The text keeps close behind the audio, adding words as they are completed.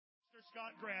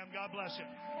Scott Graham. God bless you.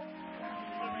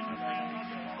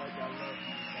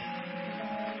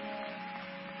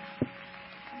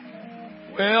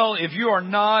 Well, if you are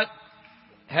not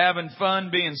having fun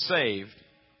being saved,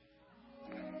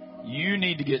 you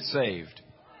need to get saved.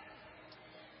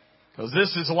 Because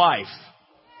this is life.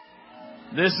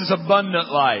 This is abundant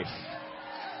life.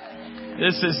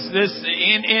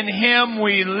 In Him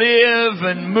we live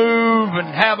and move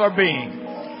and have our being.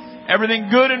 Everything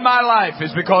good in my life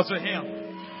is because of Him.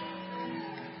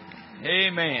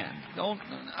 Amen.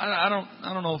 I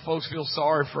don't know if folks feel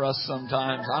sorry for us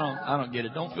sometimes. I don't get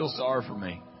it. Don't feel sorry for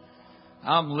me.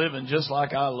 I'm living just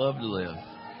like I love to live.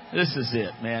 This is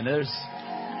it, man.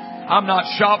 I'm not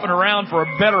shopping around for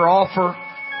a better offer.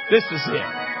 This is it.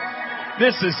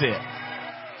 This is it.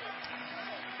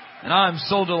 And I'm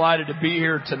so delighted to be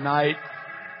here tonight.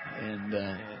 And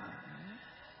there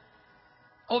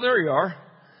you are.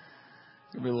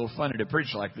 It's going to be a little funny to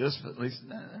preach like this, but at least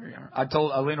there you are. I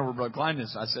leaned over Brother Klein and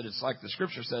I said, it's like the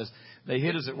Scripture says, they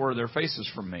hid, as it were, their faces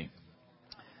from me.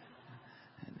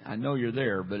 I know you're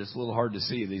there, but it's a little hard to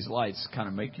see. These lights kind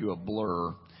of make you a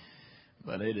blur.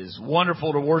 But it is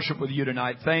wonderful to worship with you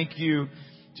tonight. Thank you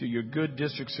to your good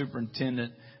district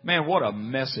superintendent. Man, what a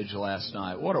message last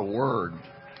night. What a word.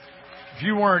 If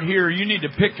you weren't here, you need to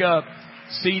pick up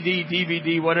CD,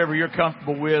 DVD, whatever you're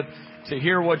comfortable with, to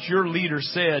hear what your leader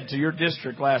said to your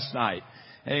district last night.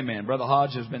 Amen. Brother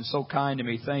Hodge has been so kind to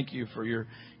me. Thank you for your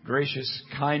gracious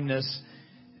kindness.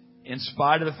 In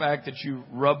spite of the fact that you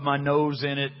rub my nose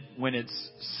in it when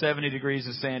it's 70 degrees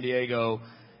in San Diego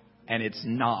and it's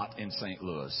not in St.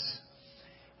 Louis.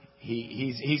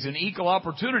 He's an equal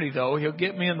opportunity, though. He'll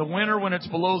get me in the winter when it's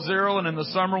below zero and in the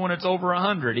summer when it's over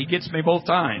 100. He gets me both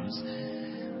times.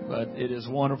 But it is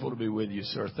wonderful to be with you,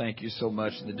 sir. Thank you so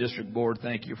much. The district board,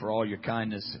 thank you for all your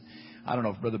kindness. I don't know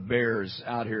if Brother Bear is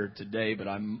out here today, but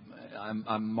I'm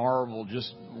marveled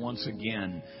just once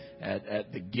again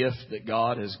at the gift that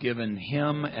God has given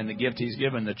him and the gift He's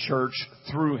given the church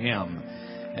through him.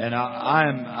 And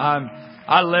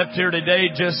I left here today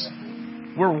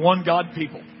we're one God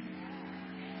people.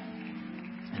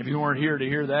 If you weren't here to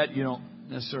hear that, you don't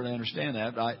necessarily understand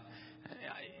that. But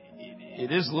it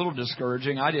is a little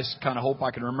discouraging. I just kind of hope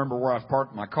I can remember where I've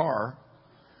parked my car.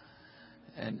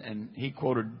 And he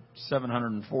quoted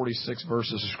 746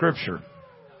 verses of Scripture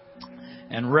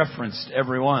and referenced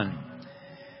every one.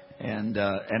 And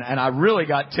I really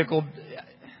got tickled.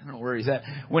 I don't know where he's at.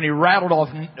 When he rattled off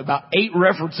about 8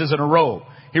 references in a row.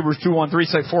 Hebrews 2:1-3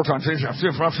 say 4 times.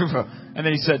 And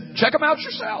then he said, check them out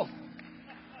yourself.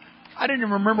 I didn't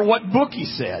even remember what book he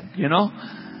said,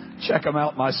 Check them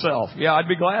out myself. Yeah, I'd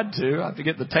be glad to. I have to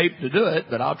get the tape to do it,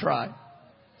 but I'll try. It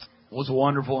was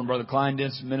wonderful. And Brother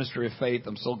Kleindienst's ministry of faith,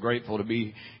 I'm so grateful to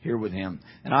be here with him.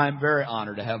 And I am very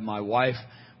honored to have my wife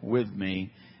with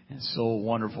me. It's so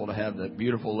wonderful to have that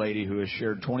beautiful lady who has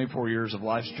shared 24 years of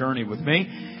life's journey with me.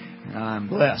 And I'm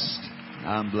blessed.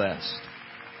 I'm blessed.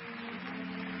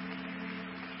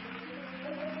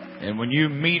 And when you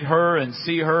meet her and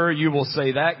see her, you will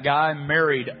say, that guy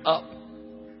married up.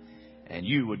 And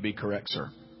you would be correct, sir.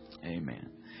 Amen.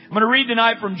 I'm going to read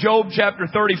tonight from Job chapter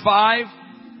 35.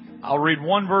 I'll read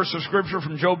one verse of Scripture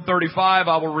from Job 35.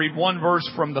 I will read one verse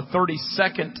from the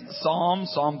 32nd Psalm,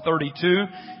 Psalm 32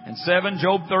 and 7.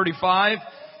 Job 35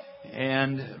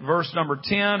 and verse number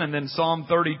 10, and then Psalm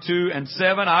 32 and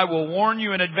 7. I will warn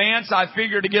you in advance. I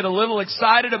figure to get a little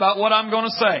excited about what I'm going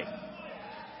to say.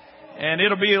 And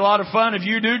it'll be a lot of fun if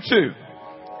you do too.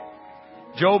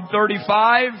 Job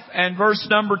 35 and verse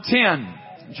number 10.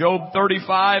 Job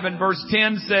 35 and verse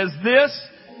 10 says this,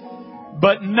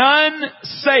 but none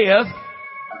saith,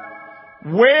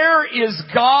 where is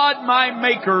God my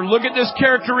Maker? Look at this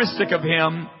characteristic of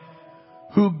Him,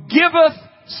 who giveth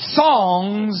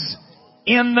songs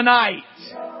in the night.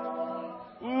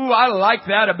 Ooh, I like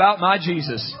that about my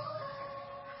Jesus.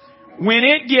 When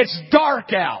it gets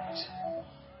dark out,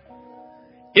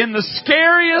 in the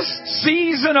scariest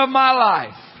season of my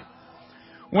life,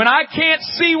 when I can't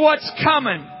see what's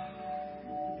coming,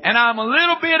 and I'm a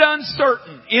little bit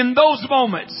uncertain, in those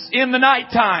moments, in the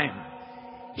nighttime,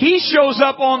 He shows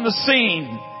up on the scene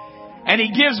and He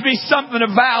gives me something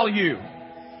of value.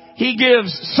 He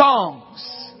gives songs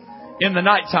in the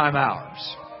nighttime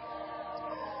hours.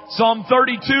 Psalm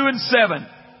 32 and 7.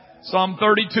 Psalm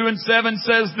 32 and 7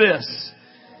 says this,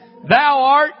 thou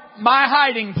art my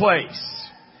hiding place.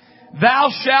 Thou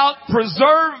shalt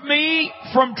preserve me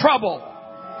from trouble.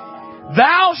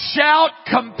 Thou shalt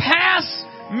compass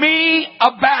me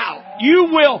about. You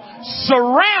will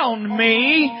surround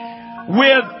me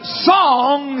with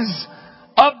songs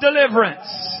of deliverance.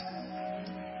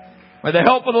 With the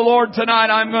help of the Lord tonight,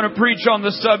 I'm going to preach on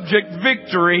the subject,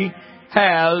 Victory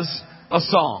Has a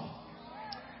Song.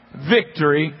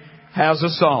 Victory has a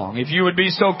song. If you would be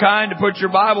so kind to put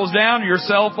your Bibles down, your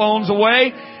cell phones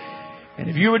away, and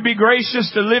if you would be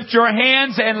gracious to lift your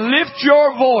hands and lift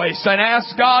your voice and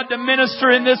ask God to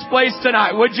minister in this place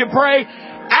tonight. Would you pray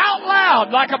out loud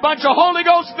like a bunch of Holy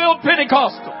Ghost filled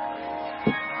Pentecostals?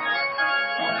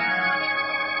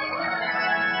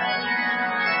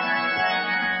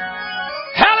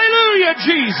 Hallelujah,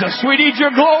 Jesus. We need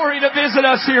your glory to visit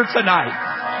us here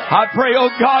tonight. I pray, oh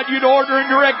God, you'd order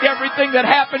and direct everything that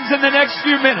happens in the next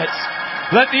few minutes.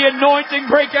 Let the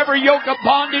anointing break every yoke of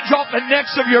bondage off the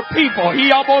necks of your people. In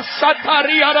the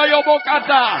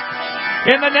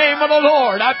name of the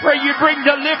Lord, I pray you bring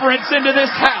deliverance into this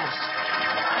house.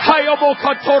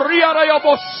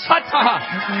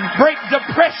 Break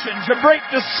depressions and break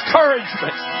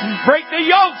discouragements. Break the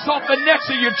yokes off the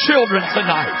necks of your children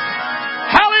tonight.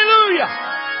 Hallelujah!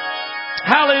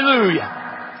 Hallelujah!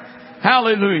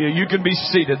 Hallelujah. You can be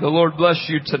seated. The Lord bless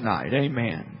you tonight.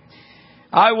 Amen.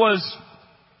 I was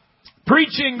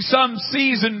preaching some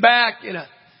season back in a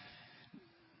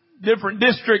different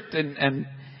district, and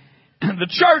the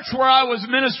church where I was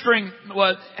ministering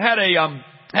had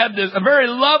a very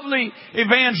lovely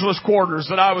evangelist quarters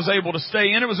that I was able to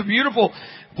stay in. It was a beautiful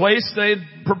place. They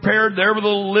had prepared there with a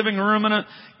little living room and a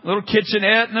little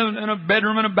kitchenette and a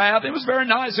bedroom and a bath. It was very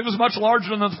nice. It was much larger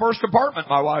than the first apartment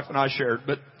my wife and I shared,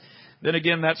 but then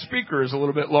again, that speaker is a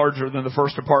little bit larger than the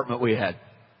first apartment we had.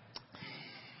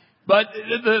 But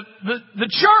the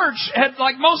church had,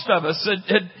 like most of us,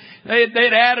 they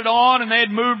had added on and they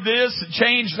had moved this and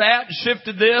changed that and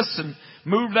shifted this and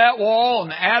moved that wall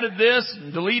and added this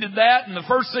and deleted that. And the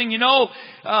first thing you know,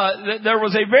 there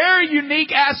was a very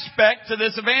unique aspect to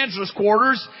this evangelist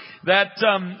quarters that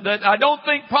I don't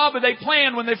think probably they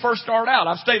planned when they first started out.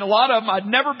 I've stayed in a lot of them. I'd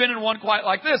never been in one quite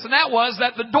like this. And that was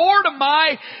that the door to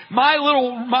my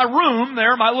room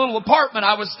there, my little apartment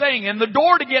I was staying in, the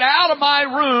door to get out of my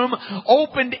room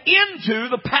opened into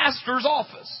the pastor's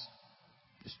office.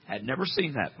 Just had never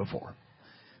seen that before.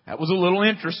 That was a little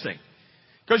interesting.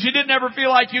 Because you didn't ever feel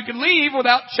like you could leave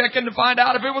without checking to find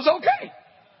out if it was okay.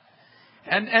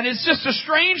 And it's just a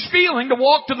strange feeling to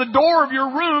walk to the door of your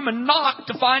room and knock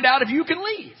to find out if you can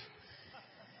leave.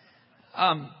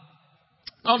 On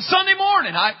Sunday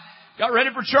morning, I got ready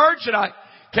for church and I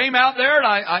came out there and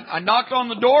I knocked on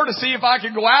the door to see if I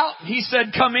could go out. He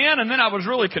said, come in, and then I was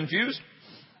really confused.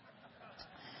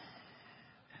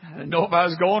 I didn't know if I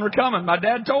was going or coming. My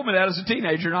dad told me that as a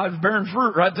teenager, and I was bearing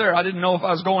fruit right there. I didn't know if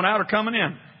I was going out or coming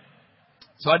in.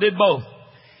 So I did both.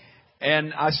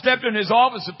 And I stepped in his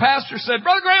office. The pastor said,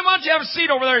 Brother Graham, why don't you have a seat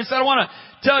over there? He said, I want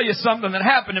to tell you something that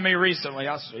happened to me recently.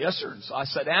 I said, yes, sir. And so I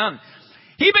sat down.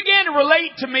 He began to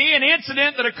relate to me an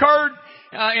incident that occurred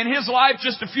in his life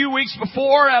just a few weeks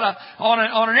before on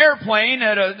an airplane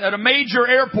at a major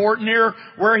airport near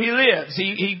where he lives.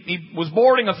 He was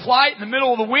boarding a flight in the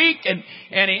middle of the week and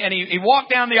he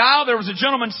walked down the aisle. There was a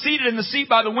gentleman seated in the seat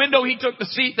by the window. He took the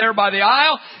seat there by the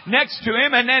aisle next to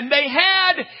him, and then they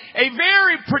had a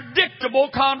very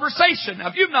predictable conversation. Now,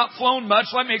 if you've not flown much,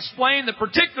 let me explain that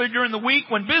particularly during the week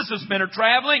when businessmen are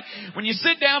traveling, when you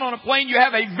sit down on a plane, you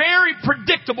have a very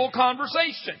predictable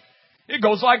conversation. It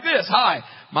goes like this. Hi,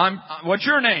 what's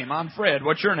your name? I'm Fred.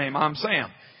 What's your name? I'm Sam.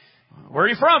 Where are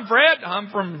you from, Fred? I'm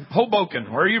from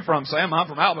Hoboken. Where are you from, Sam? I'm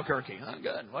from Albuquerque. I'm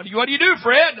good. What do you do,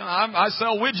 Fred? I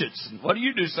sell widgets. What do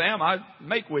you do, Sam? I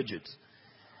make widgets.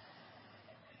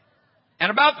 And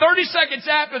about 30 seconds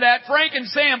after that, Frank and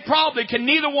Sam probably can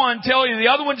neither one tell you the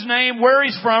other one's name, where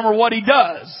he's from, or what he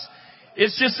does.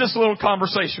 It's just this little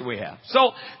conversation we have.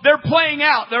 So they're playing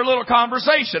out their little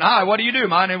conversation. Hi, what do you do?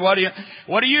 My name, what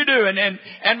do you do?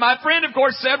 And my friend, of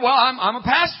course, said, well, I'm a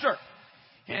pastor.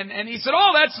 And he said,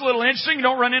 oh, that's a little interesting. You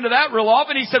don't run into that real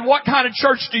often. He said, what kind of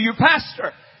church do you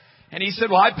pastor? And he said,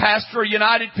 well, I pastor a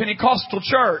United Pentecostal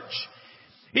church.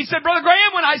 He said, Brother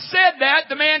Graham, when I said that,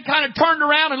 the man kind of turned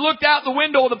around and looked out the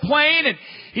window of the plane, and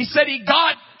he said he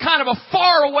got kind of a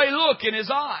faraway look in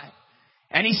his eye.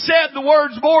 And he said the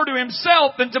words more to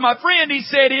himself than to my friend. He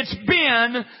said, it's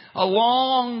been a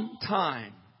long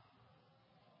time.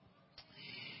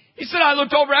 He said, I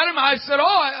looked over at him. I said,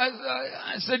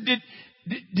 I said,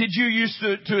 did you used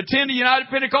to attend a United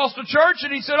Pentecostal church?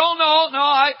 And he said, oh, no,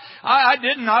 I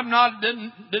didn't. I'm not,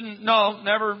 didn't, no,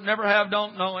 never have,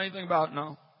 don't know anything about it,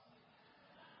 no.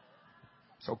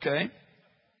 It's okay.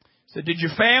 He said, did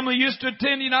your family used to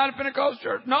attend a United Pentecostal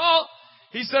church? No.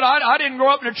 He said, I didn't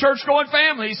grow up in a church-going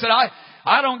family. He said,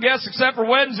 I don't guess except for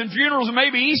weddings and funerals and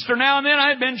maybe Easter now and then. I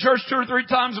had been in church 2 or 3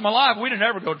 times in my life. We didn't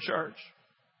ever go to church.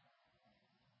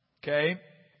 Okay?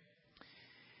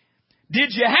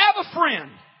 Did you have a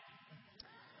friend?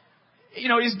 You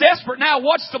know, he's desperate now.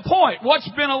 What's the point? What's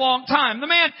been a long time? The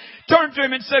man turned to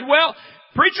him and said, well,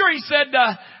 preacher, he said,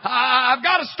 I've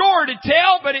got a story to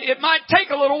tell, but it might take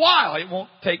a little while. It won't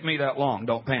take me that long.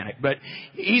 Don't panic. But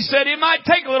he said, it might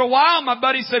take a little while. My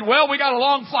buddy said, well, we got a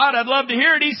long flight. I'd love to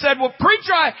hear it. He said, well,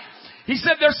 preacher, he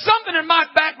said, there's something in my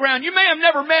background. You may have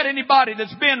never met anybody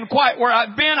that's been quite where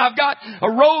I've been. I've got a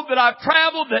road that I've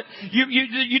traveled that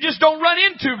you just don't run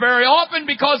into very often,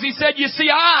 because he said, you see,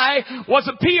 I was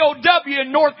a POW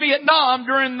in North Vietnam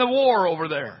during the war over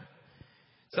there.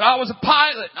 So I was a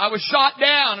pilot. I was shot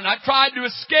down and I tried to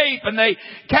escape, and they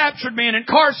captured me and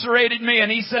incarcerated me. And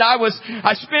he said I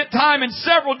spent time in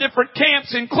several different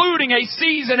camps, including a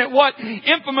season at what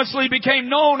infamously became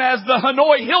known as the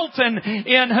Hanoi Hilton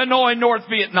in Hanoi, North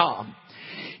Vietnam.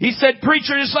 He said,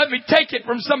 preacher, just let me take it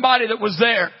from somebody that was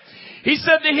there. He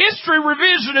said the history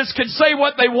revisionists can say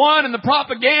what they want and the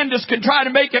propagandists can try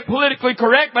to make it politically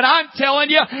correct, but I'm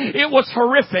telling you, it was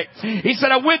horrific. He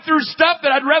said, I went through stuff that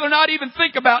I'd rather not even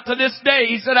think about to this day.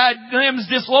 He said, I had limbs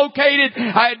dislocated.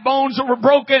 I had bones that were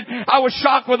broken. I was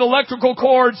shocked with electrical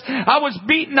cords. I was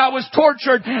beaten. I was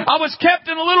tortured. I was kept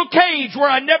in a little cage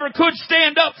where I never could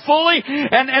stand up fully,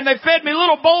 and they fed me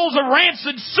little bowls of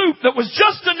rancid soup that was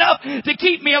just enough to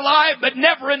keep me alive, but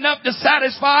never enough to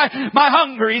satisfy my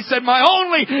hunger. He said, my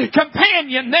only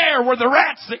companion there were the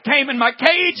rats that came in my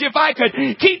cage if I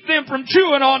could keep them from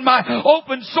chewing on my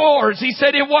open sores. He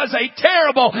said it was a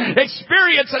terrible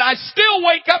experience, and I still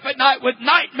wake up at night with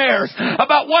nightmares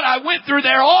about what I went through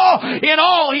there. All in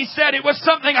all, he said it was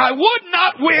something I would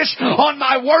not wish on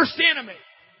my worst enemy.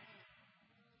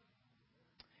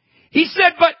 He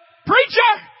said, but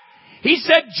preacher, he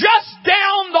said, just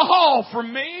down the hall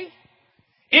from me,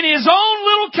 in his own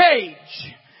little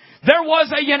cage, there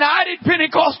was a United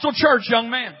Pentecostal Church, young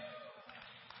man.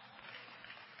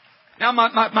 Now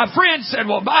my friend said,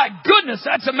 well, my goodness,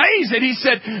 that's amazing. He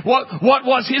said, what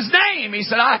was his name? He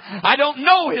said, I don't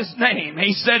know his name.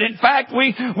 He said, in fact,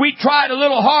 we tried a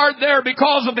little hard there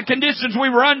because of the conditions we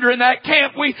were under in that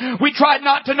camp. We tried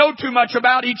not to know too much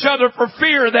about each other for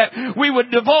fear that we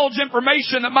would divulge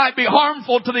information that might be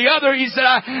harmful to the other. He said,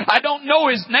 I don't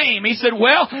know his name. He said,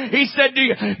 well, he said,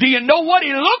 do you know what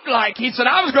he looked like? He said,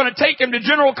 I was going to take him to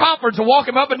General Conference and walk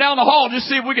him up and down the hall just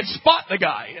see if we could spot the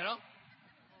guy, you know.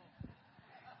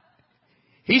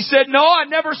 He said, no, I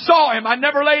never saw him. I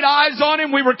never laid eyes on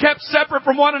him. We were kept separate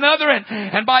from one another.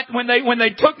 And when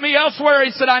they took me elsewhere,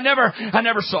 he said, I never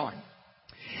saw him.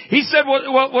 He said,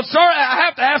 well, sir, I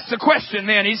have to ask the question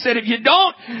then. He said, if you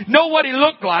don't know what he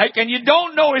looked like and you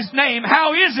don't know his name,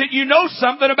 how is it you know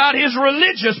something about his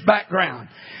religious background?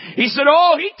 He said,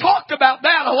 oh, he talked about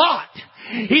that a lot.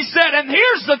 He said, and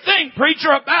here's the thing,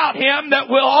 preacher, about him that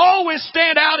will always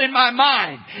stand out in my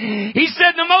mind. He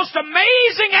said the most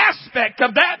amazing aspect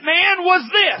of that man was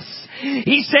this.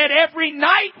 He said every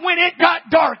night when it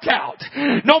got dark out,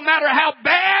 no matter how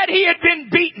bad he had been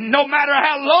beaten, no matter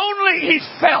how lonely he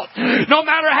felt, no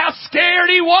matter how scared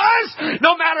he was,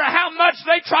 no matter how much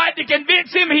they tried to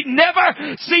convince him he'd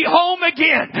never see home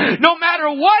again, no matter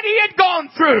what he had gone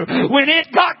through, when it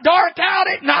got dark out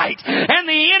at night and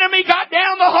the enemy got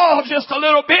down the hall just a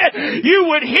little bit, you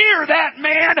would hear that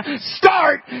man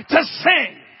start to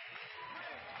sing.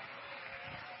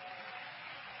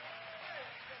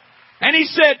 And he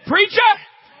said, preacher,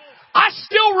 I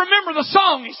still remember the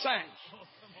song he sang.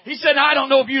 He said, I don't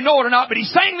know if you know it or not, but he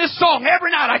sang this song every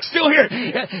night. I can still hear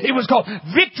it. It was called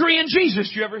Victory in Jesus.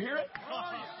 Did you ever hear it?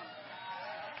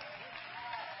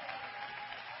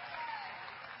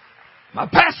 My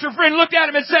pastor friend looked at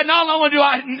him and said, not only do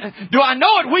I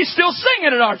know it, we still sing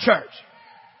it at our church.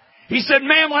 He said,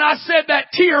 man, when I said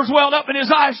that, tears welled up in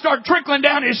his eyes, started trickling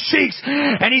down his cheeks.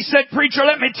 And he said, preacher,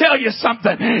 let me tell you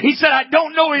something. He said, I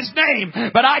don't know his name,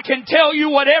 but I can tell you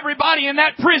what everybody in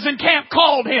that prison camp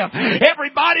called him.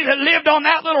 Everybody that lived on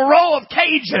that little row of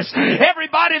cages,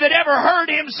 everybody that ever heard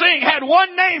him sing had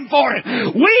one name for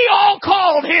him. We all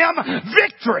called him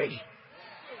Victory.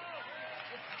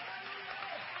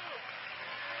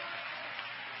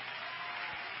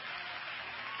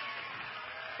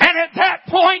 And at that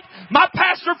point, my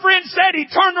pastor friend said, he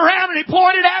turned around and he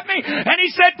pointed at me and he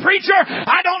said, preacher,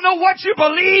 I don't know what you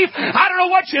believe. I don't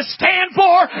know what you stand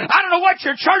for. I don't know what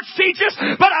your church teaches,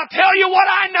 but I'll tell you what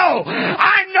I know.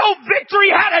 I know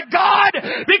Victory had a God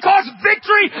because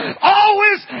Victory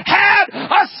always had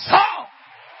a song.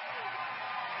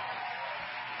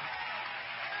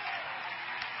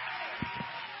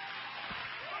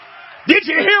 Did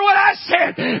you hear what I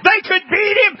said? They could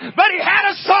beat him, but he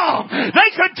had a song. They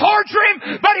could torture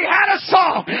him, but he had a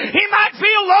song. He might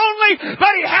feel lonely,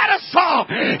 but he had a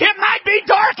song. It might be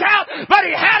dark out, but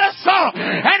he had a song.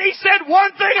 And he said,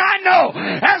 one thing I know,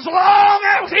 as long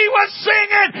as he was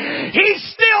singing, he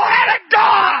still had a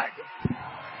God.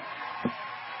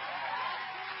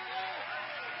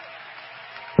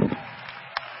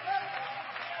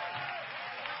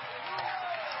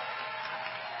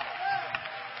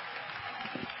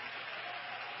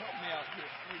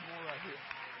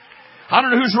 I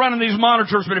don't know who's running these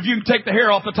monitors, but if you can take the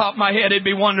hair off the top of my head, it'd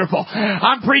be wonderful.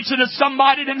 I'm preaching to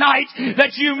somebody tonight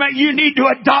that you need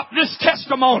to adopt this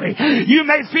testimony. You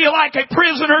may feel like a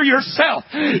prisoner yourself.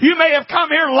 You may have come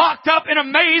here locked up in a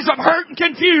maze of hurt and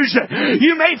confusion.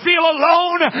 You may feel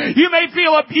alone. You may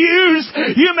feel abused.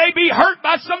 You may be hurt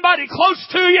by somebody close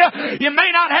to you. You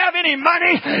may not have any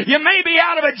money. You may be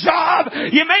out of a job.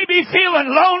 You may be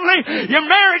feeling lonely. Your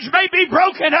marriage may be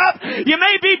broken up. You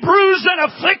may be bruised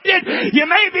and afflicted. You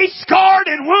may be scarred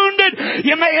and wounded.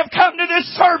 You may have come to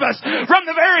this service from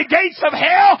the very gates of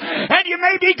hell, and you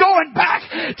may be going back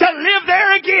to live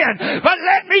there again. But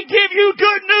let me give you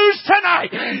good news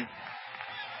tonight.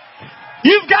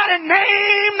 You've got a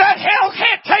name that hell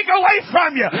can't take away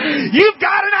from you. You've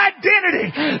got an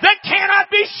identity that cannot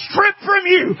be stripped from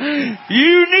you.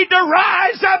 You need to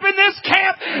rise up in this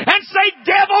camp and say,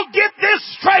 devil, get this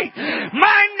straight.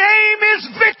 My name is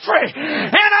Victory,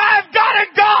 and I've got a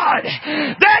God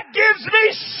that gives me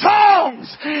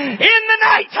songs in the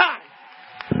nighttime.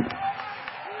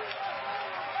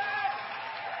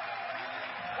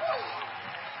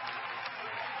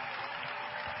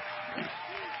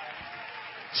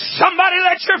 Somebody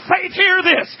let your faith hear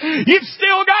this. You've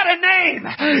still got a name.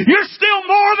 You're still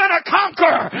more than a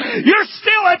conqueror. You're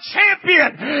still a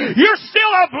champion. You're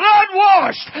still a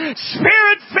blood-washed,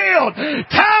 Spirit-filled,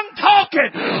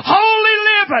 tongue-talking, holy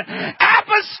living,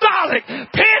 apostolic,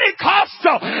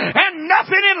 Pentecostal, and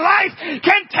nothing in life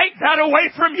can take that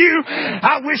away from you.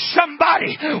 I wish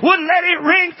somebody would let it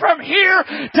ring from here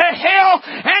to hell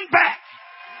and back.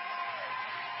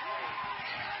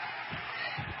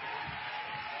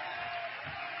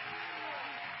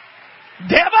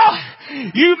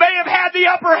 Devil, you may have had the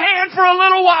upper hand for a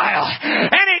little while,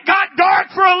 and it got dark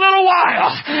for a little while,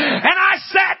 and I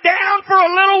sat down for a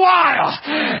little while,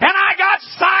 and I got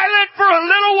silent for a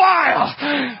little while,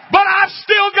 but I've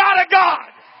still got a God.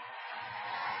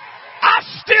 I've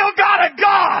still got a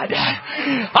God.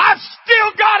 I've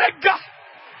still got a God.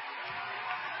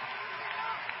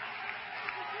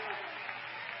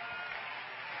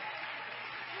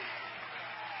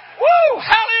 Woo!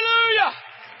 Hallelujah!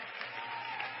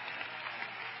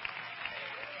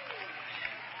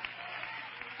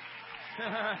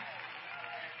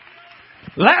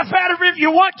 Laugh at her if you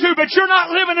want to, but you're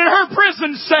not living in her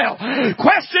prison cell.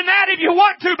 Question that if you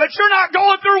want to, but you're not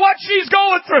going through what she's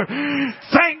going through.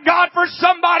 Thank God for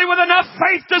somebody with enough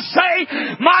faith to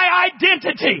say, my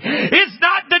identity is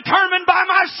not determined by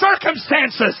my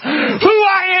circumstances. Who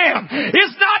I am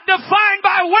is not defined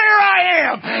by where I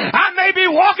am. I may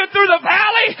be walking through the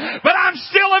valley, but I'm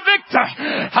still a victor.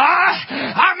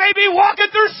 I may be walking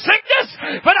through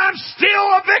sickness, but I'm still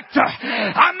a victor.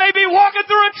 I may be walking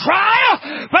through a trial,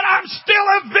 but I'm still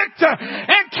a victor,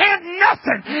 and can't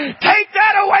nothing take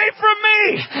that away from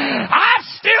me. I've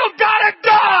still got a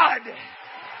God.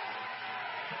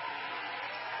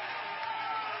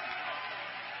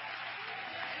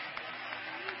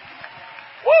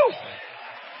 Woo!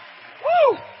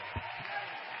 Woo!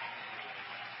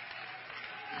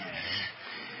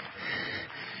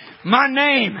 My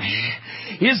name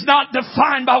is not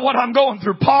defined by what I'm going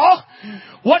through. Paul,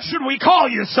 what should we call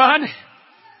you, son?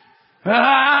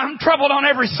 I'm troubled on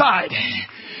every side,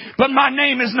 but my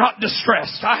name is not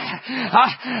distressed.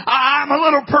 I'm a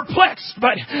little perplexed,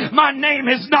 but my name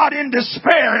is not in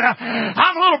despair.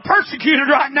 I'm a little persecuted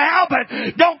right now, but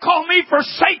don't call me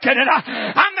forsaken. And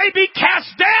I may be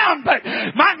cast down, but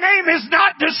my name is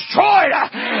not destroyed.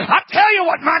 I tell you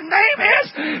what my name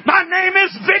is. My name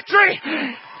is Victory.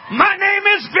 My name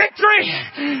is Victory.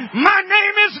 My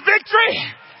name is Victory.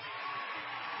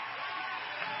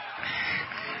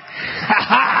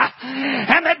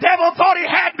 And the devil thought he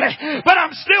had me, but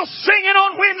I'm still singing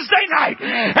on Wednesday night.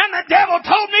 And the devil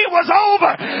told me it was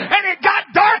over, and it got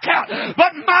dark out.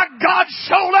 But my God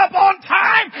showed up on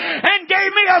time and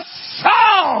gave me a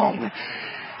song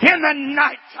in the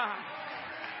nighttime.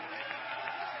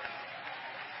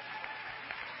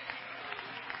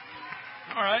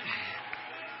 All right.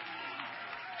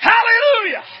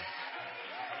 Hallelujah.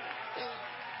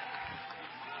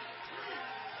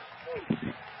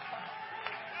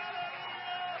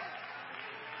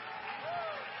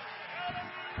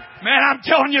 Man, I'm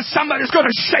telling you, somebody's going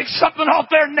to shake something off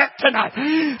their neck tonight.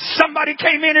 Somebody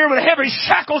came in here with heavy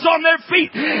shackles on their feet,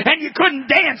 and you couldn't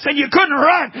dance and you couldn't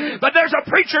run. But there's a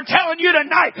preacher telling you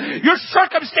tonight, your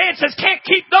circumstances can't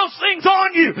keep those things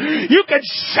on you. You can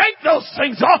shake those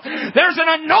things off. There's an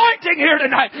anointing here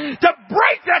tonight to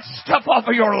break that stuff off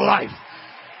of your life.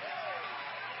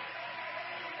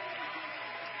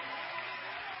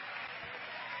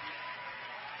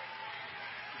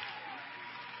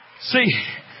 See,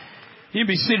 you can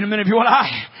be seated in a minute if you want.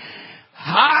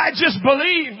 I just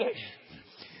believe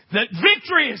that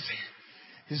victory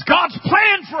is God's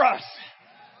plan for us.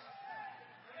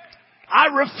 I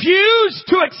refuse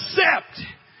to accept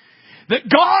that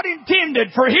God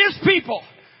intended for His people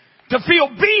to feel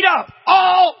beat up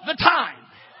all the time.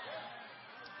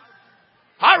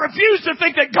 I refuse to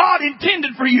think that God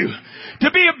intended for you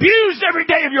to be abused every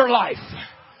day of your life.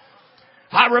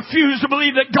 I refuse to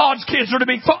believe that God's kids are to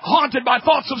be haunted by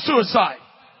thoughts of suicide.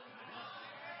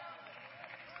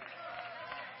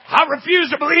 I refuse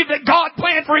to believe that God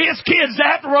planned for His kids to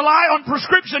have to rely on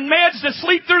prescription meds to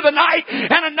sleep through the night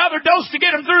and another dose to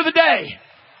get them through the day.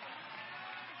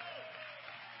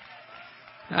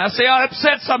 I see, I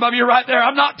upset some of you right there.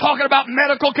 I'm not talking about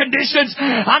medical conditions.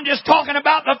 I'm just talking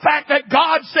about the fact that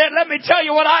God said, let me tell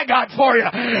you what I got for you.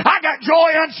 I got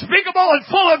joy unspeakable and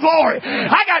full of glory.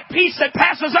 I got peace that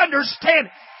passes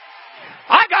understanding.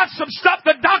 I got some stuff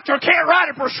the doctor can't write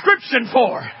a prescription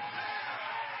for.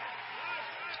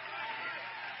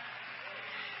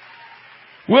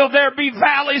 Will there be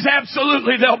valleys?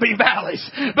 Absolutely there'll be valleys.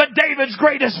 But David's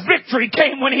greatest victory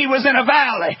came when he was in a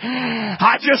valley.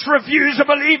 I just refuse to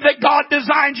believe that God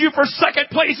designed you for second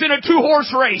place in a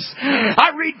 2-horse race.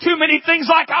 I read too many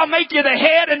things like I'll make you the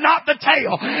head and not the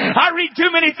tail. I read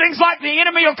too many things like the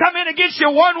enemy will come in against you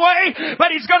one way,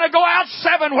 but he's going to go out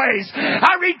 7 ways.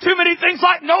 I read too many things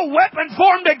like no weapon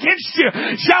formed against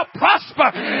you shall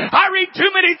prosper. I read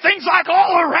too many things like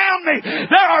all around me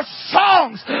there are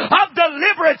songs of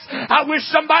deliverance. I wish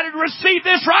somebody would receive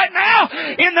this right now.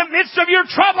 In the midst of your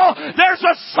trouble, there's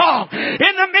a song.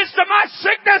 In the midst of my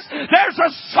sickness, there's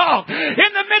a song.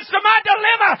 In the midst of my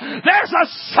dilemma, there's a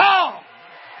song.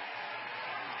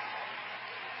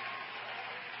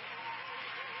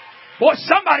 Boy,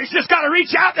 somebody's just got to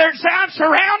reach out there and say, I'm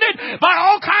surrounded by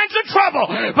all kinds of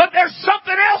trouble, but there's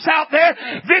something else out there.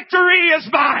 Victory is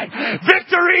mine.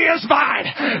 Victory is mine.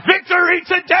 Victory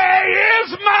today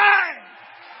is mine.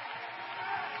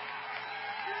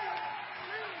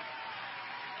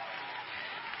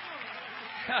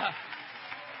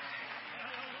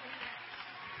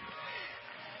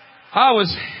 I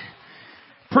was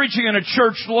preaching in a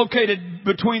church located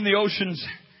between the oceans,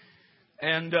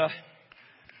 and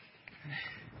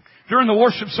during the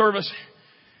worship service,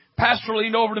 pastor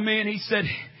leaned over to me and he said,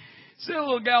 "See a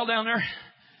little gal down there?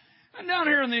 And down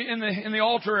here in the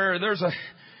altar area, there's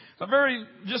a very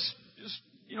just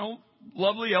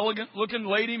lovely, elegant looking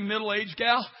lady, middle-aged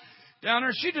gal down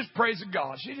there. She just praises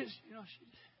God. She just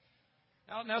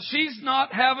Now she's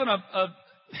not having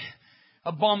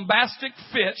a bombastic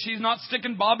fit. She's not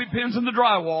sticking bobby pins in the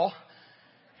drywall.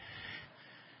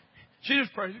 She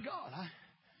just praises God.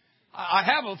 I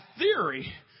have a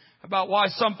theory about why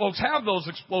some folks have those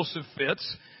explosive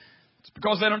fits. It's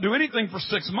because they don't do anything for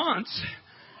 6 months.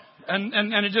 And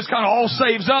it just kind of all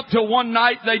saves up till one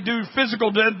night they do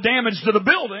physical damage to the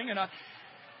building. And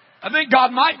I think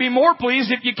God might be more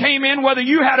pleased if you came in whether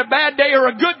you had a bad day or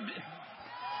a good day.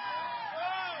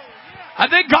 I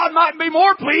think God might be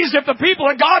more pleased if the people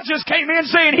of God just came in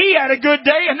saying He had a good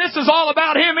day and this is all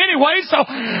about Him anyway, so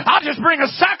I'll just bring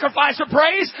a sacrifice of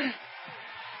praise.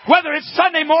 Whether it's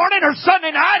Sunday morning or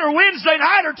Sunday night or Wednesday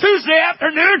night or Tuesday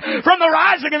afternoon, from the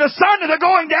rising of the sun to the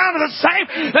going down of the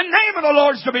same, the name of the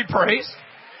Lord's to be praised.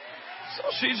 So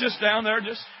she's just down there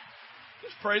just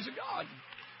praising God.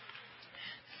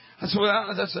 That's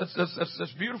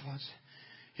beautiful.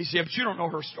 He said, but you don't know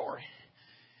her story.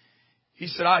 He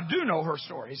said, I do know her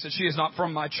story. He said, she is not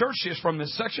from my church. She is from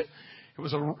this section. It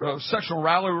was a sectional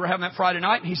rally we were having that Friday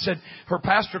night. And he said, her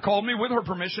pastor called me with her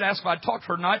permission, asked if I'd talk to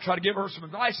her tonight, try to give her some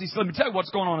advice. He said, let me tell you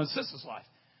what's going on in Sis's life.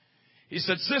 He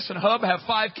said, Sis and Hub have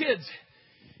 5 kids.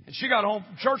 And she got home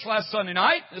from church last Sunday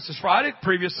night. This is Friday,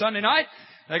 previous Sunday night.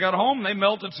 They got home. They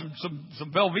melted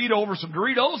some Velveeta over some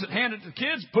Doritos and handed it to the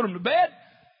kids, put them to bed.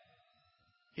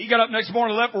 He got up next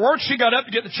morning, left for work. She got up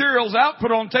to get the Cheerios out, put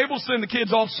it on the table, send the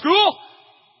kids off to school.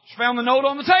 She found the note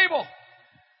on the table.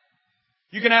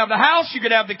 You can have the house, you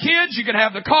can have the kids, you can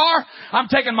have the car. I'm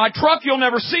taking my truck, you'll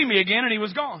never see me again. And he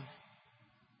was gone.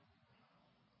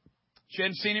 She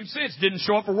hadn't seen him since. Didn't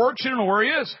show up for work. She didn't know where he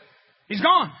is. He's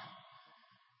gone.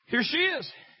 Here she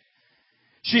is.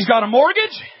 She's got a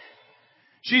mortgage.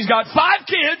 She's got 5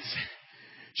 kids.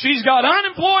 She's got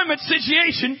unemployment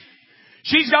situation.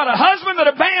 She's got a husband that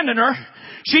abandoned her.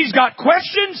 She's got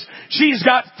questions. She's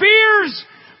got fears.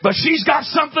 But she's got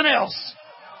something else.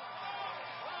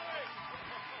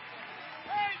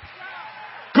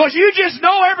 Because you just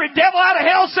know every devil out of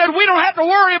hell said we don't have to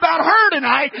worry about her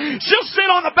tonight. She'll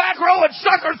sit on the back row and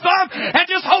suck her thumb and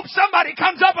just hope somebody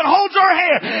comes up and holds her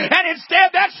hand. And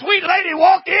instead that sweet lady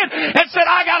walked in and said,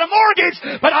 I got a mortgage,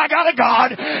 but I got a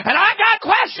God. And I got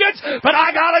questions, but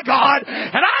I got a God.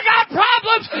 And I got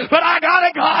problems, but I got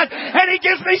a God. And He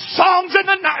gives me songs in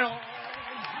the night.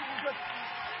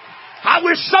 I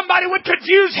wish somebody would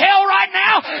confuse hell right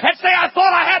now and say, I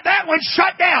thought I had that one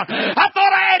shut down. I thought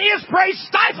I had His praise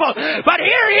stifled. But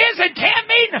here He is in camp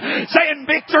meeting saying,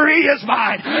 victory is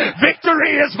mine.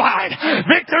 Victory is mine.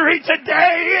 Victory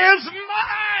today is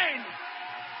mine.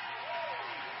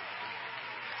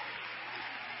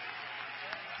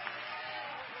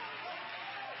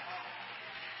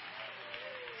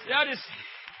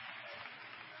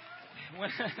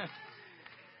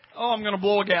 I'm going to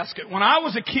blow a gasket. When I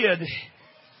was a kid,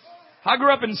 I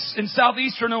grew up in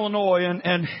southeastern Illinois,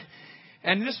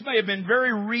 and this may have been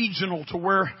very regional to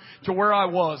where I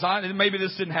was. Maybe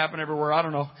this didn't happen everywhere. I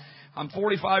don't know. I'm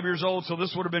 45 years old, so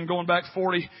this would have been going back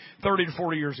 30 to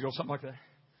 40 years ago, something like that.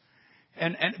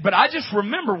 But I just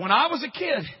remember when I was a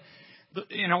kid,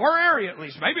 in our area at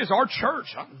least, maybe it's our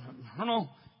church. I don't know.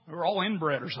 We were all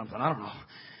inbred or something. I don't know.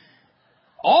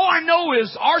 All I know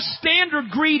is our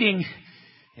standard greeting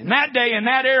in that day, in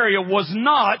that area, was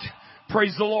not,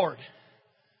 praise the Lord.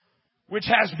 Which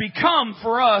has become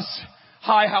for us,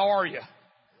 hi, how are you?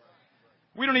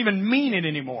 We don't even mean it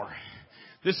anymore.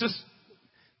 This is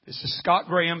Scott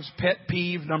Graham's pet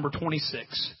peeve number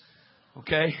 26.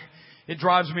 Okay? It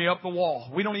drives me up the wall.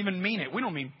 We don't even mean it. We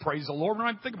don't mean praise the Lord. We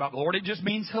don't even think about the Lord. It just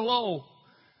means hello.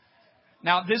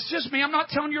 Now, this is just me. I'm not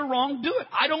telling you you're wrong. Do it.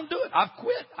 I don't do it. I've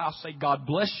quit. I'll say, God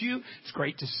bless you. It's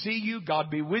great to see you. God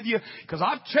be with you. Because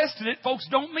I've tested it. Folks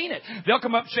don't mean it. They'll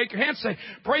come up and shake your hand and say,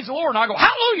 praise the Lord. And I go,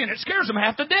 hallelujah. And it scares them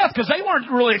half to death because they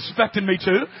weren't really expecting me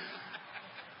to.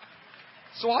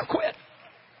 So I quit.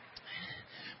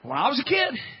 When I was a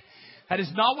kid, that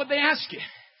is not what they asked you.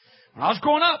 When I was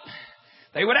growing up,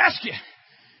 they would ask you,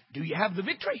 do you have the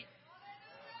victory?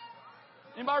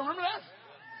 Anybody remember that?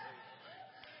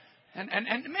 And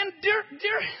man,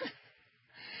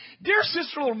 dear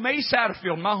Sister Little May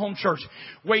Satterfield, my home church,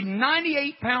 weighed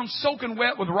 98 pounds soaking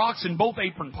wet with rocks in both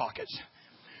apron pockets.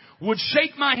 Would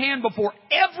shake my hand before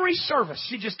every service.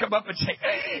 She'd just come up and say,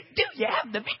 do you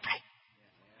have the victory?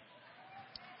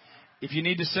 If you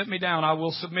need to sit me down, I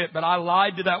will submit. But I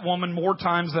lied to that woman more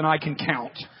times than I can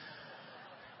count.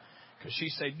 Because she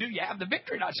said, do you have the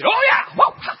victory? And I said, oh yeah.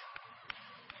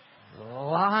 Whoa.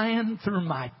 Lying through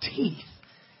my teeth.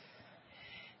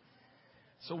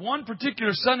 So one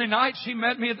particular Sunday night, she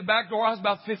met me at the back door. I was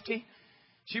about 15.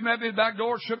 She met me at the back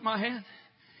door, shook my hand.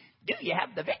 Do you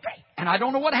have the victory? And I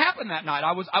don't know what happened that night.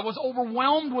 I was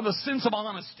overwhelmed with a sense of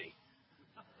honesty.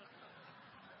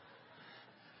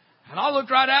 And I looked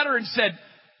right at her and said,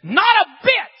 not a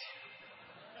bit.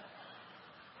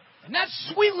 And that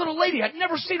sweet little lady, I'd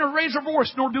never seen her raise her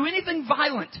voice nor do anything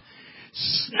violent,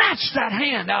 snatched that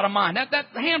hand out of mine. That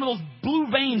hand with those blue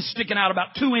veins sticking out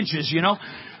about 2 inches, you know.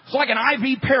 It's like an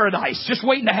IV paradise just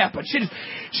waiting to happen.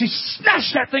 She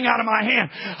snatched that thing out of my hand.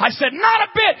 I said, not a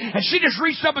bit. And she just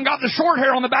reached up and got the short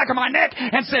hair on the back of my neck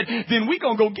and said, then we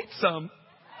gonna go get some.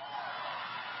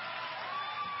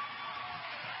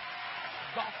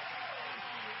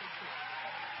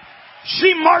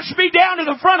 She marched me down to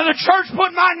the front of the church,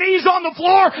 put my knees on the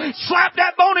floor, slapped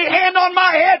that bony hand on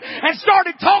my head, and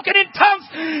started talking in tongues.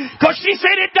 Because she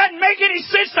said it doesn't make any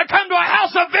sense to come to a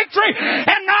house of victory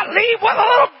and not leave with a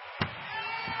little...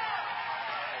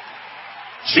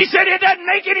 She said it doesn't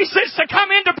make any sense to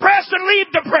come in depressed and leave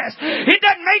depressed. It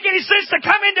doesn't make any sense to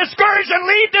come in discouraged and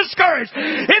leave discouraged.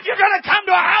 If you're going to come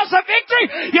to a house of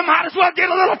victory, you might as well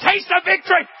get a little taste of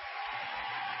victory.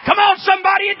 Come on,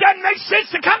 somebody. It doesn't make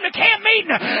sense to come to camp meeting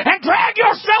and drag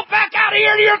yourself back out of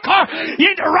here to your car.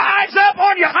 You need to rise up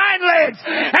on your hind legs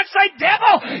and say,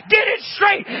 devil, get it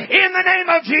straight. In the name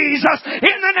of Jesus.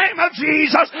 In the name of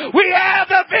Jesus, we have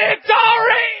the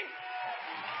victory.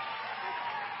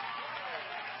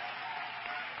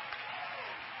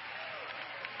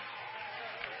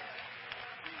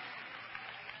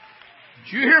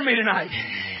 Did you hear me tonight?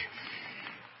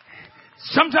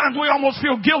 Sometimes we almost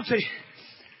feel guilty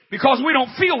because we don't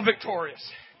feel victorious.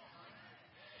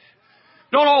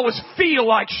 Don't always feel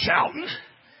like shouting.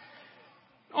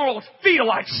 Don't always feel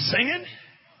like singing.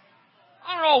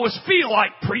 I don't always feel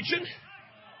like preaching.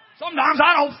 Sometimes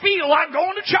I don't feel like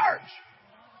going to church.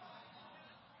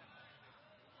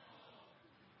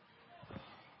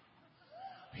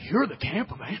 you're the camp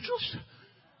evangelist?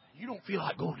 You don't feel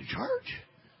like going to church?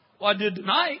 Well, I did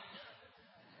tonight.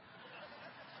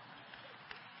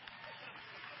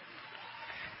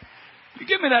 You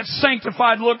give me that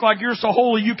sanctified look like you're so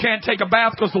holy you can't take a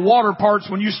bath because the water parts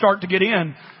when you start to get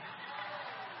in.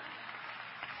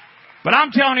 But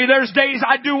I'm telling you, there's days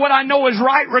I do what I know is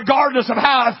right regardless of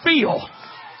how I feel.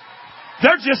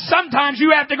 There's just sometimes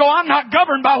you have to go, I'm not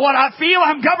governed by what I feel,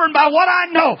 I'm governed by what I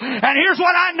know. And here's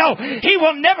what I know. He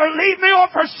will never leave me or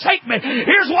forsake me.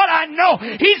 Here's what I know.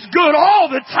 He's good all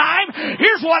the time.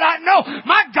 Here's what I know.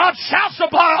 My God shall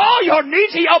supply all your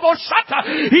needs. You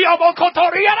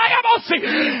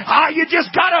just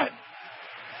gotta...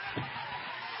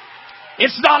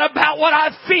 It's not about what I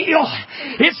feel.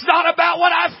 It's not about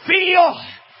what I feel.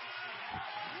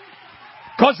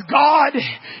 Because God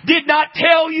did not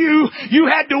tell you you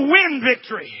had to win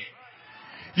victory.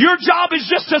 Your job is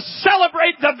just to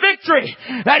celebrate the victory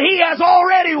that He has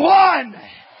already won.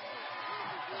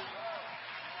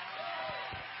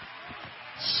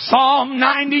 Psalm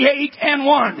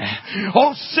 98:1.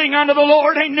 Oh, sing unto the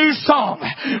Lord a new song,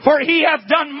 for He hath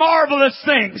done marvelous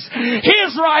things.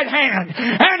 His right hand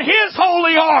and His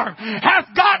holy arm hath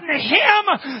gotten Him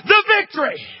the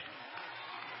victory.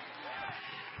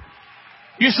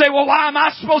 You say, well, why am I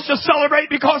supposed to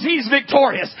celebrate? Because He's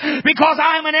victorious. Because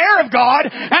I'm an heir of God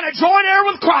and a joint heir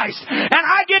with Christ. And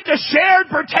I get to share and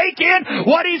partake in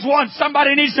what He's won.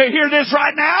 Somebody needs to hear this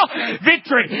right now.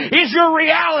 Victory is your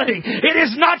reality. It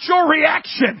is not your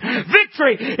reaction.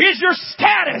 Victory is your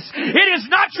status. It is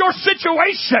not your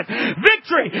situation.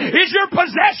 Victory is your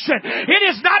possession.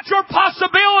 It is not your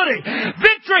possibility.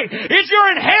 Victory is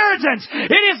your inheritance.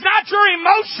 It is not your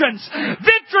emotions.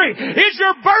 Victory is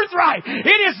your birthright.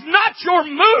 It is not your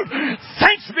mood.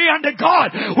 Thanks be unto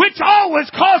God, which always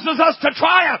causes us to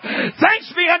triumph.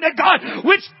 Thanks be unto God,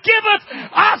 which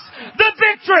giveth us the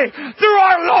victory through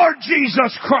our Lord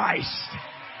Jesus Christ.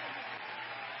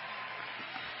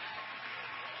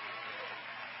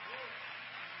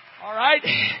 All right.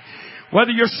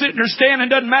 Whether you're sitting or standing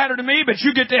doesn't matter to me, but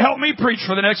you get to help me preach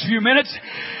for the next few minutes.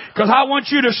 Because I want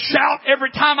you to shout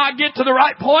every time I get to the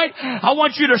right point. I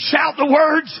want you to shout the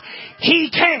words, He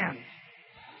can.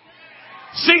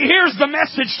 See, here's the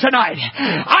message tonight.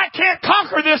 I can't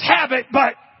conquer this habit,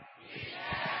 but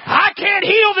I can't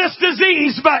heal this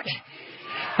disease, but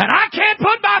and I can't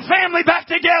put my family back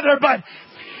together, but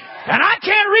and I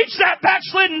can't reach that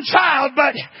backslidden child,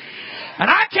 but and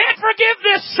I can't forgive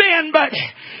this sin, but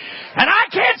and I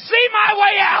can't see my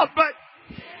way out, but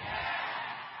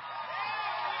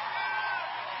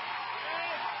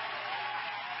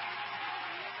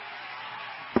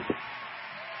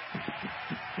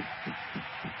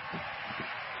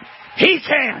He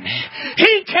can.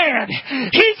 He can.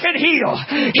 He can heal.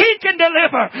 He can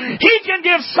deliver. He can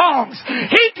give songs.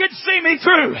 He can see me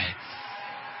through.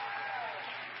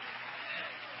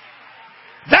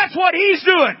 That's what He's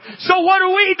doing. So what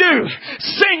do?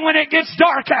 Sing when it gets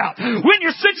dark out. When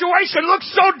your situation looks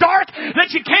so dark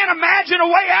that you can't imagine a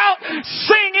way out,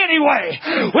 sing anyway.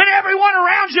 When everyone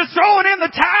around you is throwing in the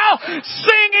towel,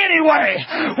 sing anyway.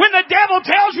 When the devil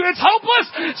tells you it's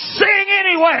hopeless, sing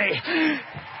anyway.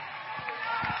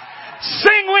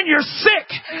 Sing when you're sick.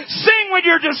 Sing when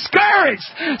you're discouraged.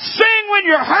 Sing when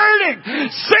you're hurting.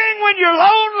 Sing when you're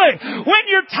lonely. When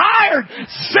you're tired.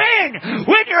 Sing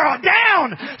when you're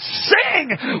down. Sing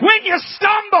when you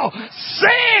stumble.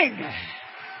 Sing.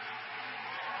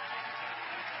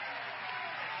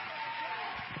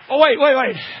 Oh, wait.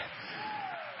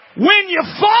 When you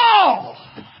fall,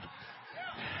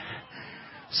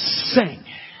 sing.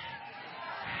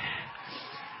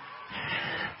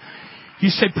 You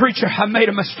say, preacher, I made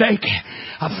a mistake.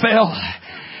 I fell.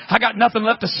 I got nothing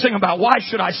left to sing about. Why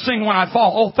should I sing when I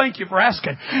fall? Oh, thank you for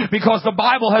asking. Because the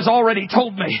Bible has already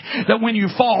told me that when you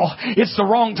fall, it's the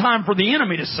wrong time for the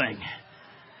enemy to sing.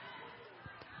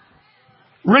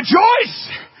 Rejoice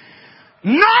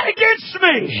not against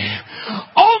me,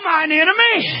 O mine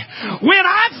enemy, when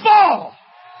I fall.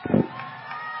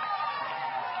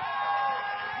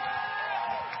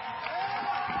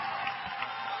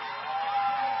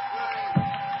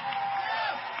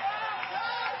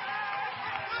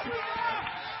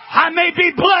 I may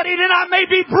be bloodied and I may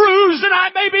be bruised and I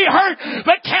may be hurt,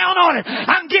 but count on it.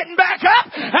 I'm getting back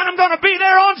up and I'm going to be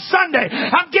there on Sunday.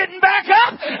 I'm getting back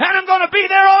up and I'm going to be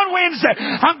there on Wednesday.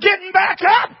 I'm getting back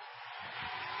up.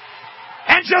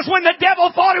 And just when the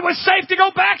devil thought it was safe to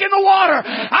go back in the water,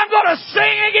 I'm going to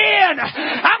sing again.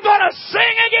 I'm going to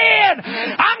sing again.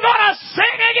 I'm going to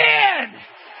sing again.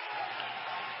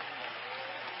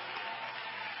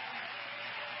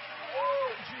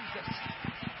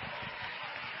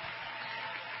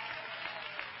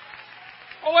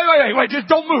 wait, just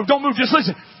don't move, just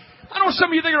listen. I know some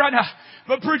of you thinking right now,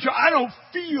 but preacher, I don't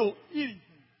feel anything.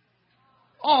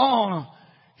 Oh, no.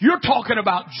 You're talking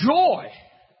about joy.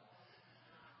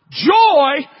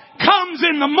 Joy comes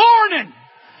in the morning.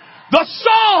 The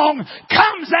song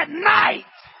comes at night.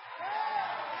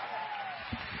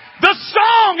 The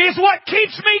song is what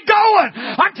keeps me going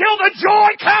until the joy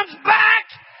comes back.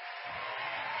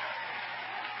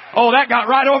 Oh, that got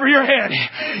right over your head.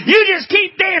 You just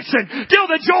keep dancing till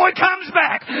the joy comes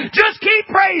back. Just keep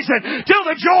praising till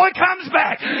the joy comes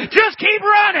back. Just keep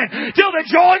running till the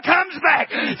joy comes back.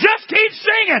 Just keep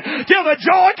singing till the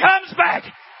joy comes back.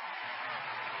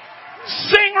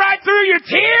 Sing right through your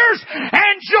tears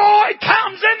and joy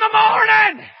comes in the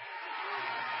morning.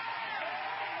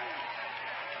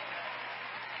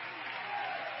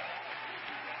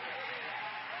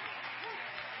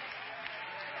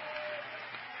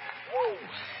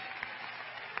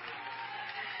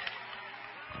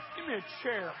 Give me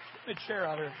a chair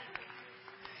out here.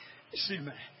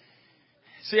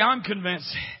 See, I'm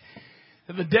convinced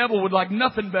that the devil would like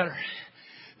nothing better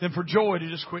than for joy to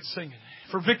just quit singing.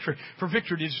 For victory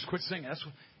to just quit singing. That's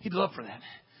what he'd love for that.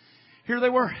 Here they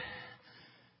were.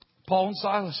 Paul and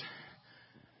Silas.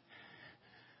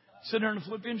 Sitting there in the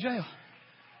Philippian jail.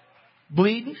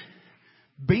 Bleeding,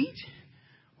 beat,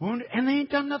 wounded, and they ain't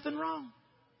done nothing wrong.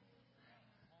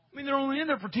 I mean, they're only in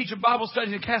there for teaching Bible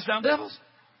studies and cast down devils.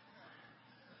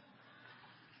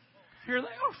 Here they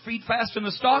are, feet fast in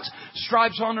the stocks,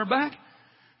 stripes on their back.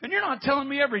 And you're not telling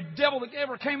me every devil that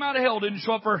ever came out of hell didn't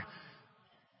show up for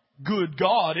good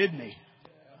God, isn't he?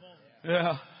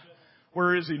 Yeah.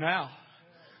 Where is he now?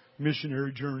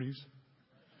 Missionary journeys.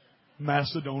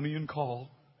 Macedonian call.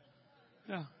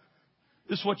 Yeah.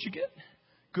 This is what you get.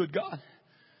 Good God.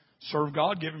 Serve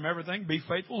God, give him everything, be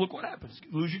faithful. Look what happens.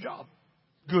 Lose your job.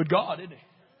 Good God, isn't he?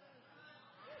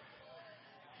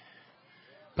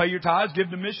 Pay your tithes, give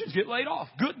to missions, get laid off.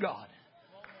 Good God.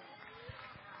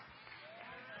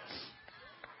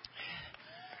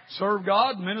 Serve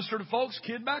God, minister to folks,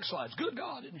 kid backslides. Good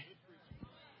God, isn't he?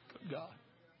 Good God.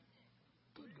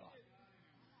 Good God.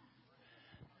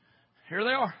 Here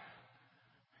they are.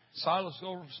 Silas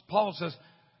over Paul says,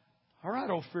 all right,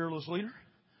 old fearless leader.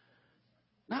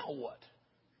 Now what?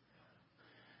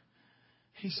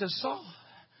 He says,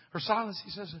 Silas,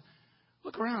 he says,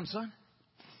 look around, son.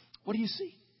 What do you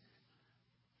see?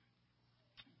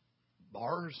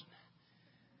 Bars,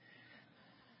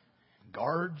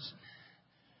 guards,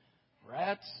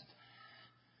 rats,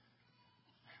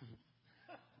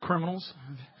 criminals.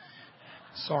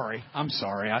 Sorry, I'm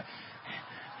sorry.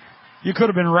 You could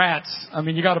have been rats. I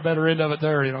mean, you got a better end of it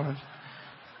there, you know.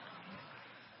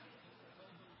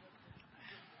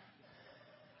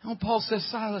 And Paul says,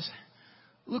 Silas,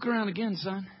 look around again,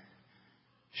 son.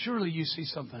 Surely you see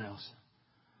something else.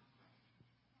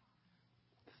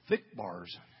 Thick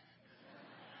bars.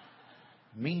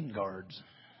 Mean guards.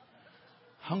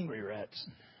 Hungry rats.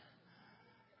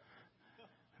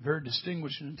 A very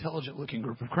distinguished and intelligent looking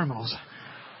group of criminals.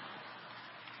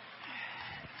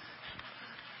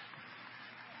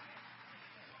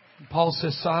 Paul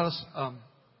says, Silas,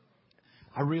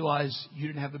 I realize you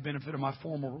didn't have the benefit of my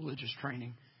formal religious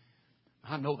training.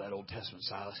 I know that Old Testament,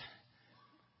 Silas.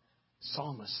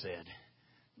 Psalmist said,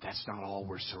 that's not all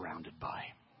we're surrounded by.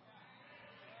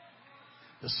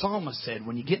 The psalmist said,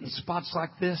 when you get in spots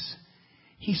like this,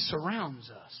 he surrounds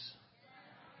us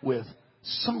with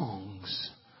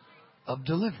songs of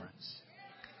deliverance.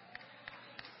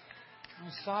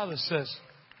 And Silas says,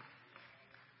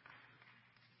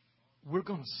 we're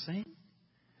going to sing?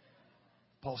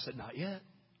 Paul said, not yet.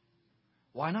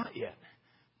 Why not yet?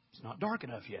 It's not dark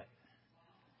enough yet.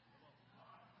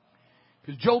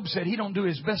 Because Job said he don't do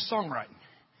his best songwriting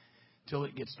till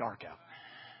it gets dark out.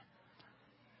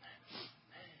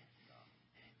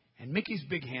 And Mickey's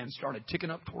big hand started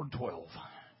ticking up toward 12.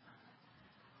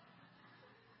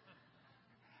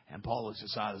 And Paul looks at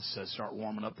Silas and says, start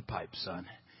warming up the pipes, son.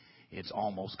 It's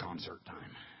almost concert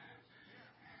time.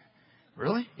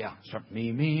 Really? Yeah. Start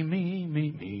me.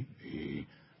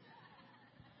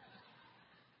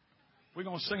 We're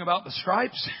going to sing about the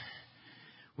stripes.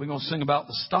 We're going to sing about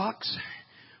the stocks.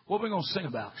 What are we going to sing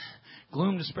about?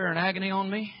 Gloom, despair, and agony on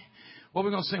me? What are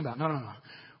we going to sing about? No.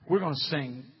 We're going to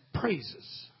sing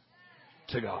praises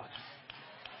to God.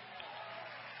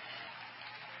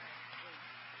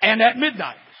 And at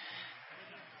midnight,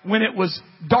 when it was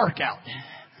dark out,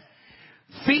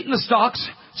 feet in the stocks,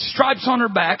 stripes on her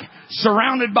back,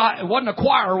 surrounded by, it wasn't a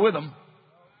choir with them.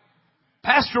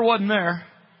 Pastor wasn't there.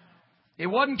 It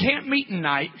wasn't camp meeting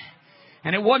night.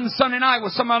 And it wasn't Sunday night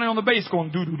with somebody on the bass going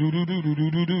doo doo doo doo doo doo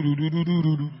doo doo doo doo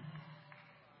doo doo.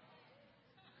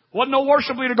 Wasn't no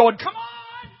worship leader going, come on.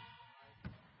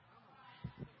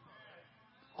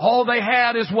 All they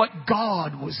had is what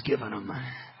God was giving them.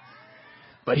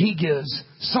 But He gives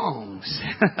songs.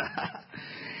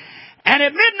 And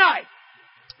at midnight,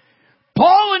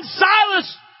 Paul and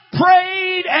Silas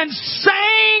prayed and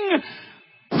sang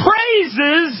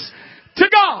praises to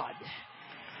God.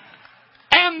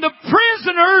 And the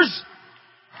prisoners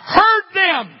heard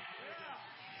them.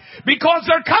 Because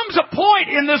there comes a point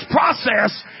in this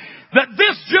process that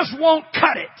this just won't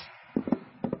cut it.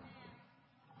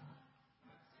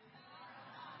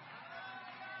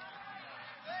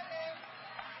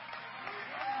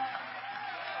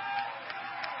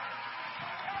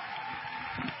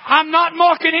 I'm not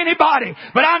mocking anybody,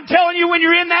 but I'm telling you, when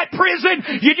you're in that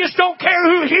prison, you just don't care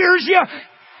who hears you.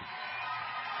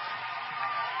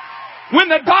 When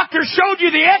the doctor showed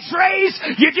you the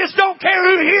x-rays, you just don't care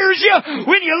who hears you.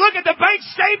 When you look at the bank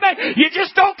statement, you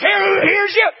just don't care who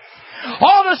hears you.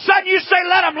 All of a sudden you say,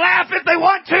 let them laugh if they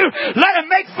want to. Let them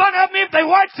make fun of me if they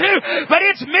want to. But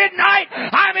it's midnight.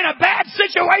 I'm in a bad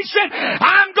situation.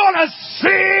 I'm going to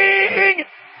sing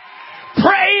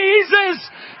praises.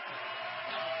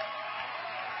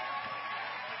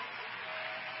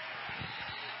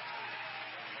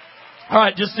 All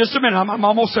right, just a minute. I'm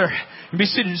almost there. You be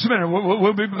seated just a minute.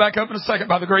 We'll be back up in a second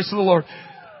by the grace of the Lord.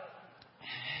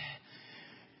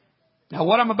 Now,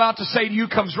 what I'm about to say to you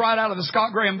comes right out of the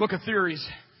Scott Graham Book of Theories.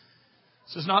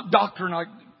 This is not doctrine.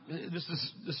 This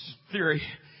is theory.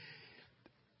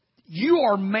 You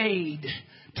are made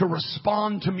to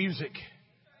respond to music.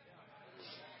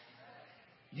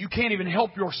 You can't even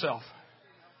help yourself.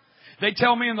 They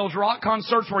tell me in those rock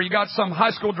concerts where you got some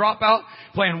high school dropout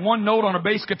playing one note on a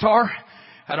bass guitar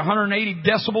at 180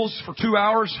 decibels for 2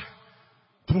 hours.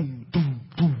 Boom, boom,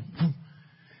 boom, boom.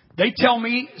 They tell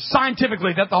me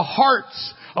scientifically that the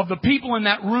hearts of the people in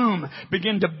that room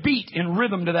begin to beat in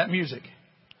rhythm to that music.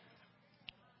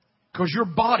 Because your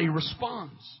body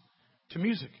responds to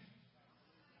music.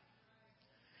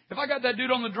 If I got that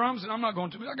dude on the drums, and I'm not going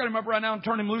to, I got him up right now and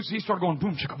turn him loose, he started going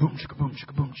boom, chicka, boom, chicka, boom,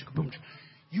 chicka, boom, chicka, boom.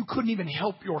 You couldn't even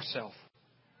help yourself.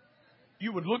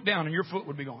 You would look down and your foot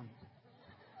would be gone.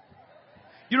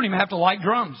 You don't even have to like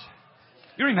drums.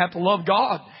 You don't even have to love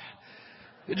God.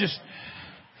 It just...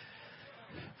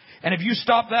 And if you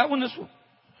stop that one, this one.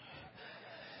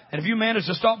 And if you manage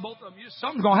to stop both of them,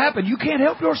 something's going to happen. You can't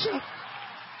help yourself.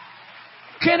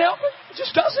 You can't help it. It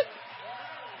just doesn't.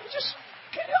 You just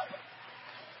can't help it.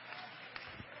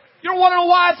 You don't want to know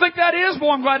why I think that is? Boy,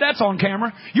 I'm glad that's on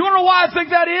camera. You want to know why I think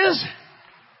that is?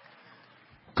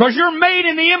 Because you're made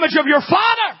in the image of your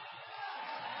Father.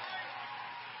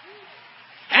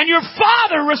 And your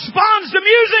Father responds to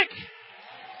music.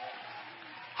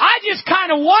 I just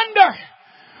kind of wonder,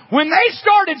 when they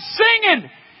started singing,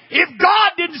 if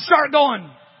God didn't start going.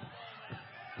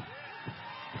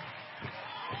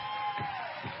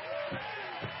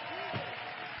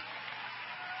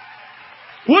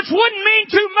 Which wouldn't mean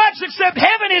too much except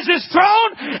heaven is His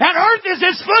throne and earth is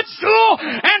His footstool,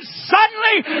 and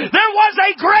suddenly there was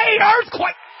a great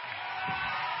earthquake.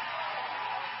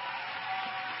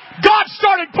 God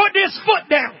started putting His foot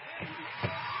down.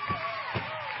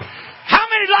 How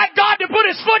many like God to put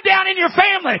His foot down in your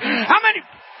family? How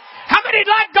many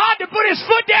like God to put His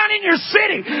foot down in your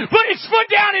city? Put His foot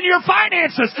down in your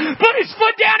finances? Put His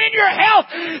foot down in your health?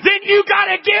 Then you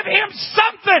got to give Him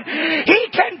something. He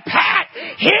can pat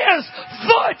His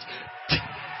foot.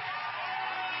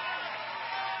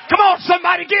 Come on,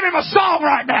 somebody, give Him a song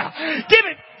right now. Give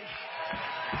it.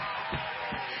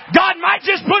 God might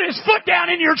just put His foot down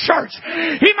in your church.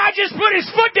 He might just put His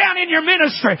foot down in your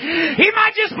ministry. He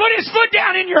might just put His foot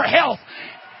down in your health.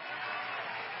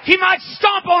 He might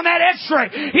stomp on that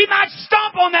x-ray. He might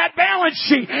stomp on that balance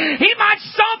sheet. He might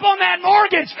stomp on that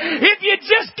mortgage. If you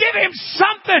just give Him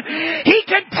something, He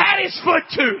can pat His foot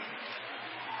too.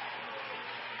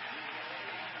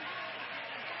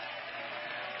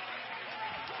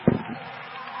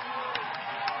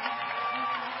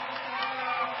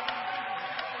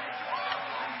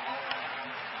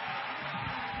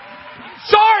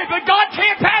 Sorry, but God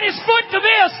can't pat His foot to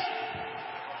this.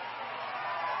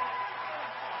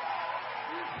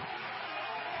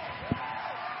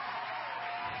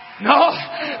 No,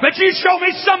 but you show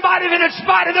me somebody that in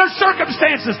spite of their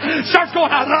circumstances starts going,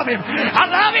 I love Him. I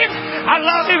love Him. I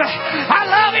love Him. I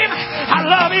love Him. I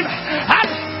love Him.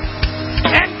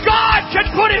 And God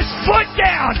can put His foot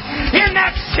down in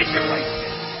that situation.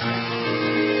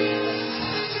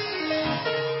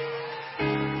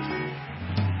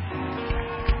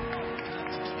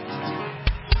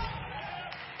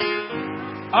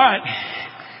 All right.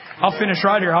 I'll finish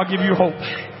right here. I'll give you hope.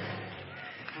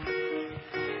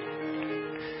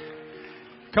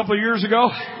 A couple of years ago,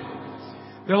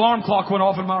 the alarm clock went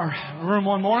off in my room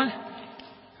one morning,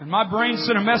 and my brain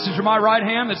sent a message to my right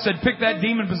hand that said, pick that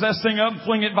demon-possessed thing up and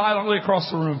fling it violently across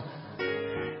the room.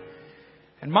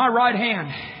 And my right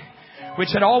hand, which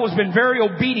had always been very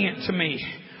obedient to me,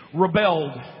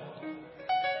 rebelled.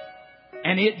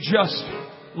 And it just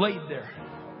laid there.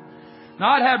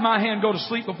 Now, I'd had my hand go to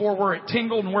sleep before where it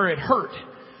tingled and where it hurt.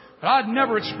 But I'd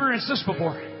never experienced this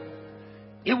before.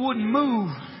 It wouldn't move.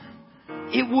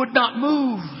 It would not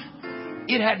move.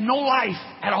 It had no life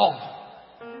at all.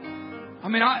 I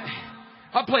mean, I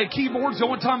play keyboards. The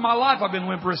only time in my life I've been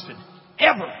limp-wristed.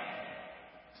 Ever.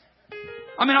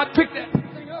 I mean, I picked that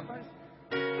thing up.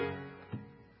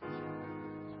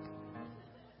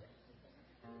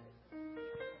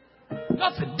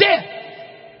 Nothing. Dead.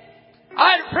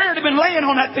 I had apparently been laying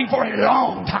on that thing for a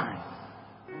long time.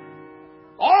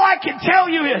 All I can tell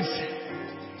you is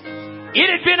it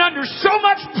had been under so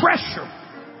much pressure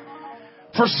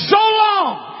for so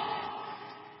long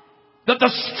that the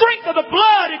strength of the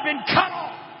blood had been cut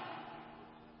off.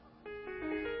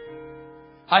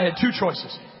 I had two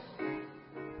choices.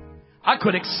 I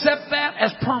could accept that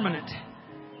as permanent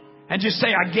and just say,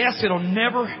 I guess it'll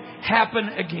never happen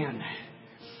again.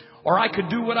 Or I could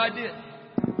do what I did.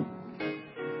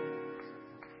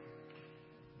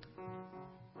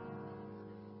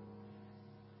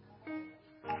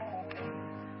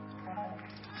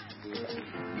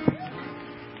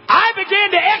 I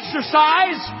began to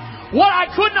exercise what I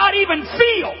could not even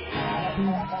feel.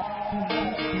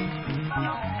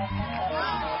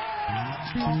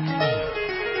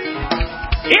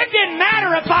 It didn't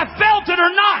matter if I felt it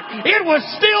or not. It was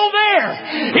still there.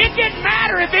 It didn't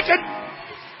matter if it could...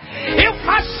 If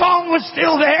my song was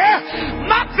still there,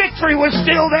 my victory was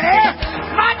still there,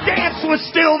 my dance was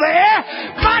still there,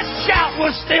 my shout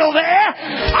was still there.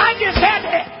 I just had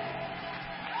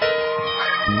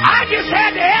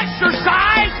to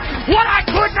exercise what I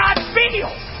could not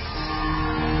feel.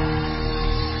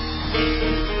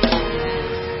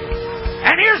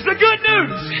 And here's the good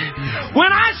news. When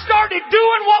I started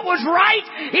doing what was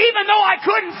right, even though I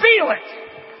couldn't feel it,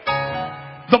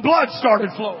 the blood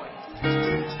started flowing.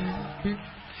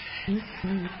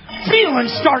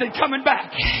 Feelings started coming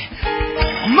back.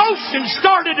 Motion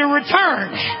started to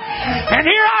return. And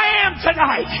here I am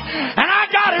tonight. And I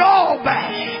got it all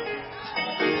back.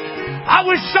 I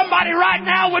wish somebody right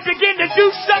now would begin to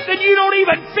do something you don't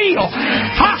even feel.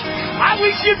 I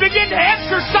wish you'd begin to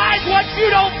exercise what you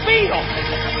don't feel.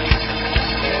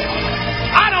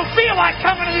 I don't feel like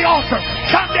coming to the altar.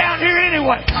 Come down here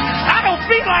anyway. I don't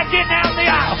feel like getting out in the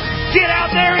aisle. Get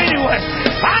out there anyway.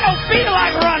 I don't feel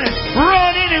like running.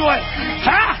 Run anyway.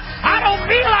 I don't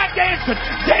feel like dancing.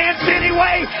 Dance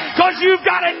anyway, because you've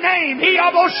got a name. You've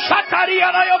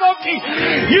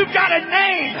got a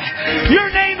name. Your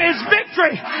name is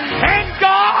victory. And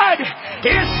God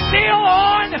is still on